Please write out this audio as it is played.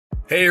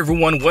Hey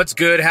everyone, what's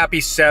good?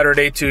 Happy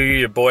Saturday to you,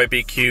 your boy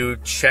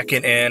BQ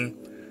checking in.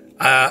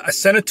 I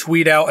sent a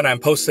tweet out and I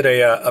posted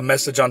a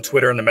message on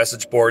Twitter and the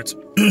message boards,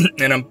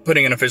 and I'm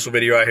putting an official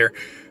video out here.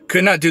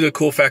 Could not do the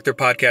Cool Factor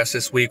podcast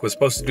this week. Was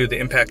supposed to do the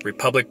Impact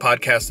Republic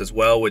podcast as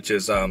well, which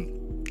is a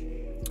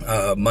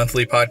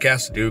monthly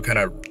podcast to do kind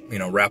of,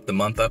 wrap the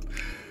month up.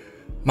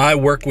 My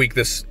work week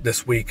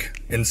this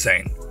week,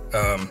 insane.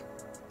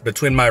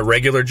 Between my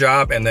regular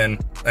job and then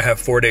I have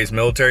 4 days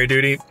military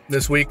duty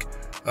this week.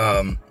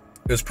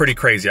 It was pretty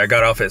crazy. I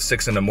got off at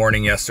 6 in the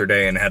morning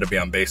yesterday and had to be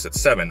on base at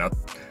 7. Now,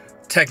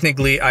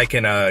 technically, I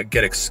can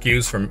get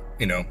excused from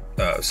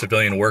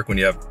civilian work when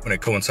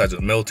it coincides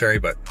with military,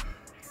 but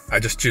I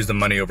just choose the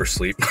money over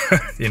sleep.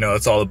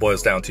 That's all it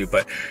boils down to.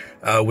 But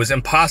it was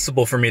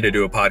impossible for me to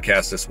do a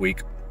podcast this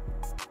week.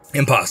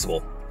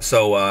 Impossible.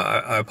 So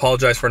I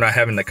apologize for not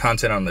having the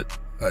content on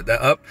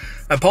I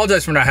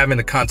apologize for not having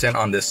the content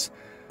on this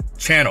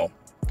channel.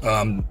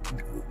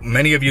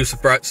 Many of you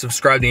subscribed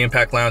to the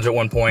Impact Lounge at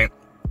one point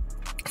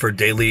for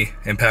daily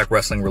Impact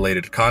Wrestling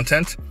related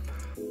content,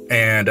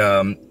 and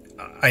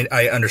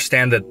I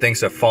understand that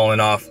things have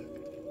fallen off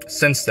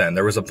since then.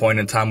 There was a point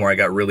in time where I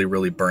got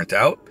really burnt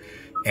out,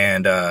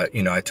 and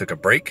I took a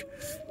break,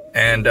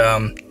 and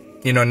now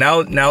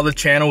the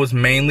channel is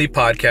mainly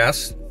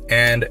podcasts,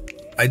 and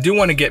I do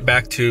want to get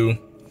back to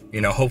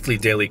hopefully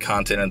daily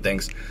content and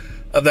things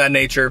of that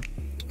nature.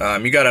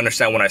 You got to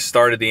understand, when I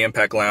started the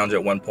Impact Lounge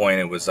at one point,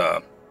 it was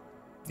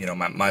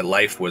my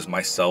life was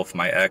myself,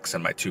 my ex,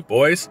 and my 2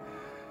 boys.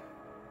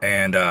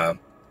 And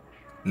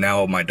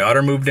now my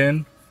daughter moved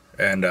in,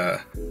 and I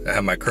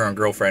have my current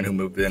girlfriend who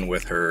moved in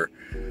with her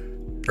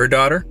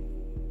daughter.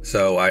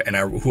 So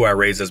who I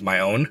raised as my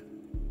own.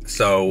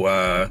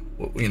 So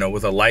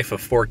with a life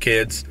of 4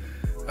 kids,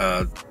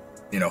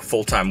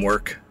 full-time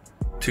work,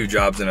 2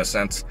 jobs in a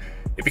sense,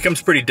 it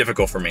becomes pretty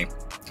difficult for me.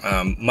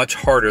 Much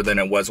harder than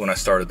it was when I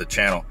started the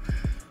channel.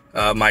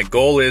 My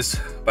goal is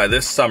by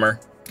this summer,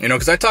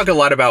 because I talk a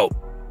lot about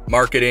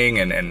marketing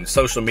and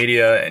social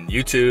media and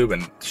YouTube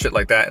and shit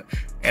like that,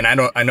 and I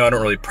know I don't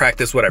really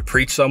practice what I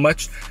preach so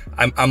much.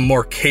 I'm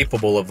more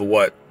capable of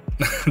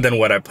than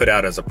what I put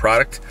out as a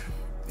product.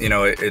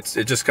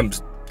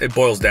 It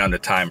boils down to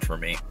time for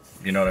me.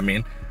 You know what I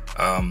mean?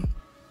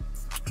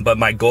 But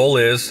my goal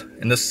is,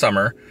 in the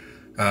summer,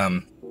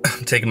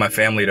 taking my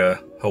family to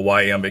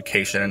Hawaii on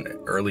vacation in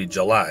early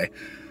July.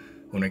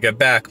 When we get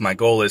back, my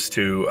goal is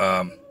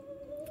to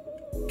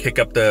kick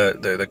up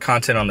the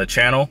content on the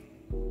channel,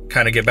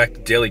 kind of get back to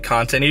daily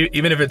content,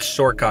 even if it's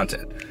short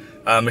content.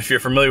 If you're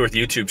familiar with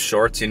YouTube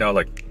Shorts,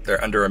 like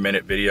they're under a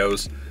minute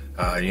videos,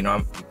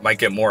 I might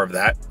get more of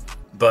that.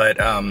 But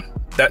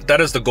that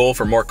is the goal,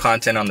 for more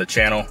content on the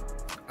channel.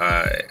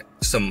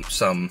 Some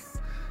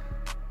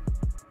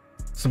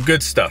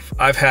good stuff.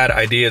 I've had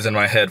ideas in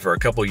my head for a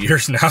couple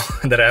years now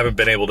that I haven't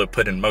been able to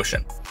put in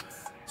motion.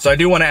 So I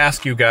do want to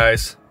ask you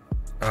guys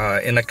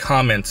in the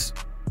comments,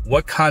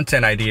 what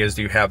content ideas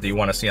do you have that you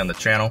want to see on the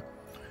channel?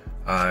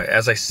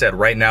 As I said,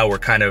 right now we're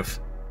kind of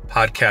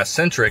podcast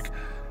centric.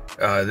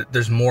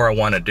 There's more I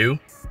want to do.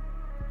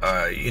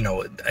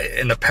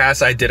 In the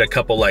past I did a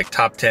couple like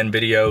top 10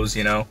 videos,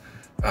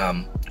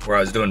 where I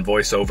was doing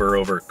voiceover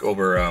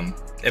over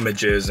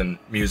images and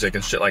music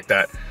and shit like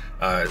that.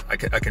 I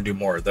can do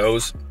more of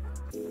those.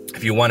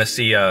 If you want to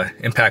see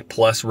Impact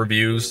Plus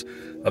reviews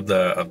of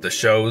the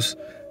shows,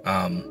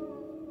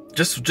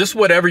 just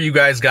whatever you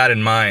guys got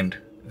in mind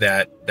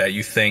that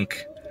you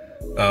think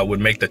would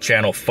make the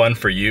channel fun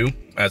for you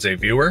as a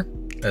viewer,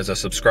 as a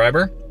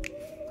subscriber.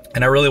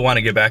 And I really want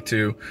to get back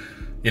to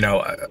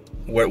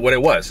what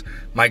it was.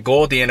 My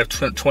goal at the end of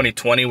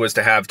 2020 was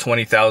to have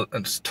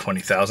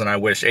 20,000, I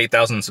wish,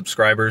 8,000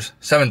 subscribers,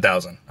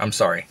 7,000, I'm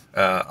sorry,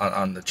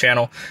 on the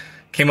channel.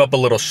 Came up a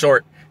little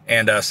short,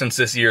 and since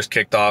this year's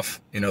kicked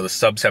off, the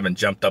subs haven't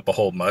jumped up a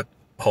whole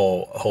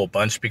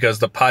bunch, because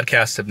the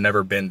podcasts have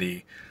never been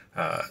the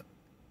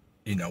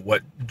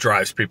what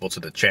drives people to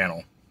the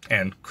channel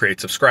and create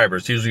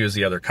subscribers. Usually is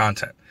the other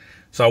content.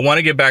 So I want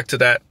to get back to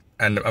that,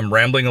 and I'm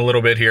rambling a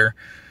little bit here.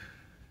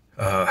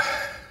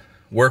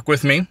 Work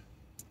with me.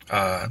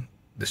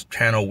 This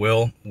channel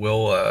will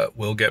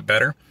get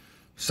better.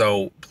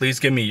 So please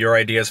give me your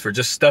ideas for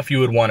just stuff you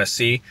would want to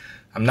see.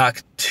 I'm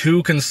not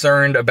too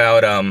concerned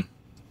about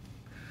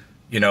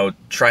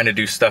trying to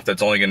do stuff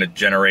that's only going to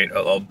generate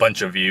a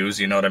bunch of views.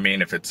 You know what I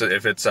mean? If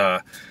it's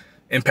a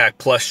Impact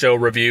Plus show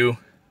review,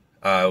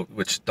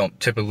 which don't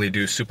typically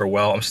do super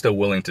well, I'm still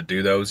willing to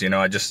do those.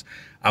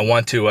 I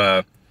want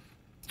to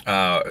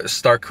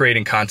start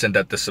creating content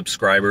that the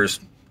subscribers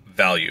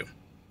value.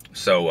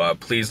 So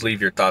please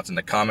leave your thoughts in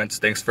the comments.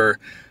 Thanks for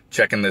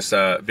checking this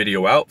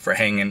video out, for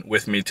hanging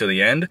with me to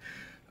the end.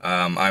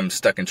 I'm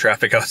stuck in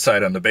traffic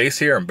outside on the base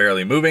here. I'm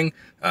barely moving.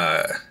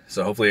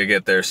 So hopefully I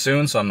get there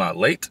soon so I'm not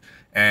late.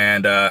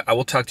 And I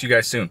will talk to you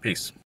guys soon. Peace.